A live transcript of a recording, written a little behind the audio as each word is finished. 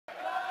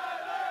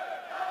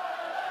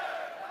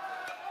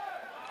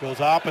Goes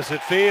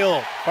opposite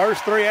field.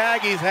 First three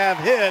Aggies have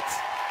hits,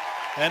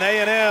 and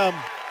A&M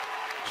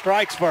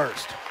strikes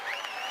first.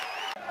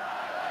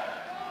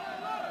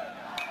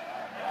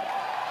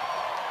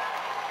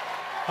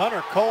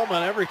 Hunter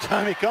Coleman, every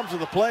time he comes to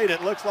the plate,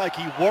 it looks like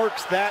he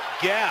works that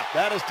gap.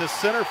 That is to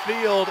center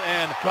field,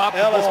 and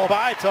Ellis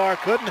Beitar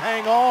couldn't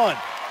hang on.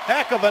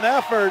 Heck of an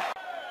effort.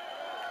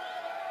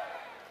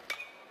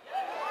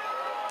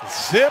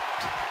 Zipped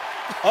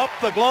up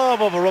the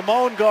glove of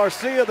Ramon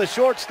Garcia, the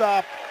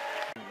shortstop.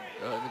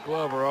 And the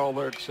glove are all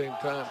there at the same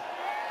time.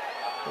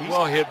 A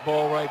well-hit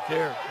ball right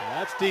there.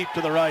 That's deep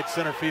to the right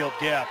center field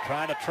gap.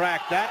 Trying to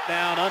track that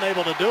down,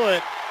 unable to do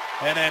it.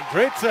 And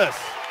Andritzis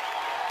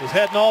is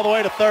heading all the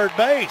way to third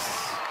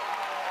base.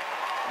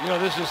 You know,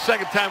 this is the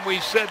second time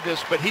we've said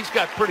this, but he's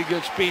got pretty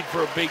good speed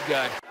for a big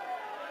guy.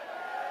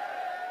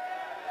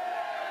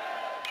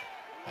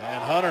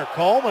 And Hunter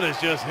Coleman has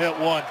just hit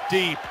one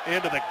deep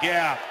into the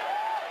gap.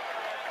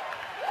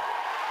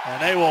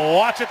 And they will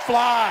watch it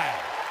fly.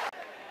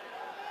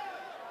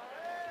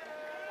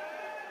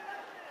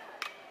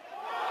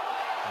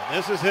 And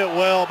this is hit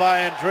well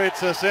by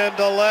Andritzis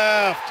into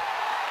left.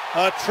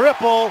 A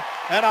triple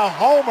and a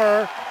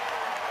homer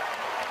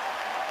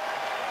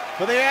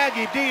for the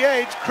Aggie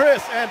DH,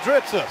 Chris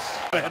Andritzis.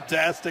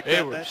 Fantastic.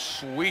 They were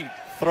sweet.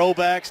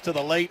 Throwbacks to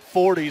the late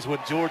 40s when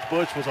George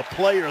Bush was a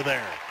player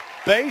there.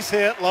 Base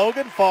hit,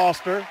 Logan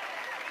Foster.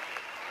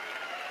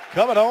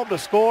 Coming home to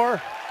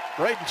score,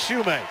 Braden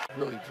Shoemake.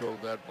 Really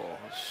drove that ball.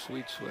 A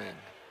sweet swing.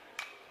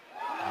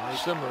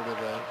 Similar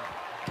to that.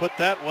 Put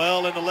that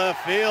well into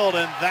left field,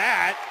 and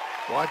that.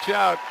 Watch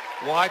out.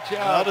 Watch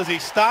out. How does he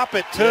stop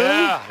it, too?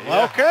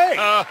 Yeah. Okay.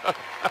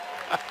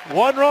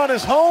 One run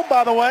is home,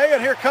 by the way,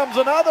 and here comes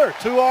another.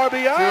 2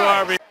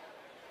 RBIs. 2 RBIs.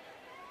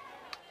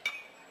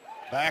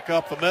 Back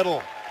up the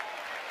middle.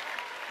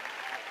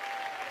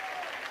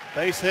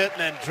 Base hit,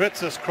 and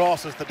Andritzis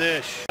crosses the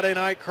dish. Friday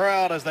night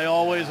crowd, as they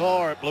always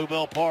are at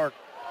Bluebell Park.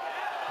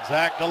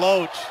 Zach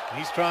DeLoach,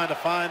 he's trying to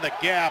find the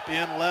gap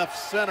in left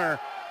center.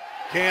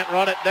 Can't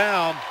run it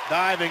down.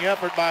 Diving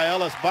effort by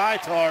Ellis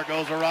Beitar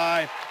goes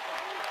awry.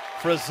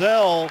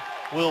 Frizzell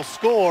will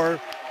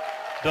score.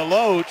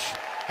 DeLoach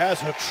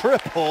has a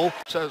triple.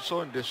 So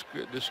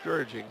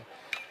discouraging.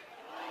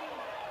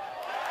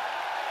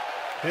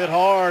 Hit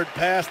hard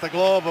past the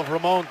glove of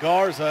Ramon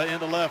Garza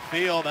into left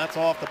field. That's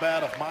off the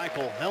bat of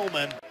Michael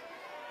Hellman.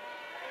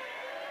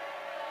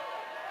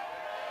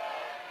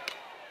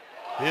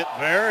 Hit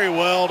very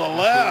well to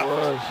left. It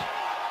was.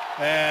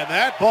 And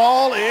that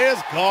ball is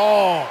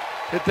gone.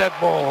 Hit that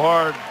ball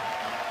hard.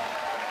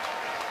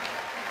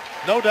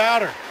 No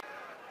doubter.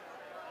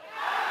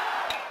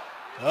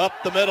 Up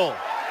the middle.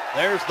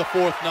 There's the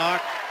 4th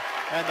knock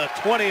and the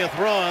 20th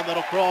run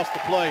that'll cross the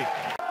plate.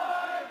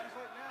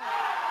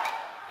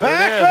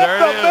 Back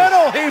up the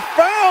middle, he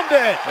found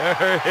it.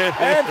 There it is.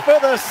 And for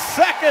the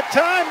second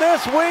time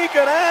this week,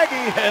 an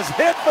Aggie has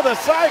hit for the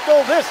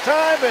cycle. This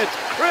time it's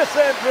Chris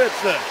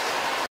Andritzis.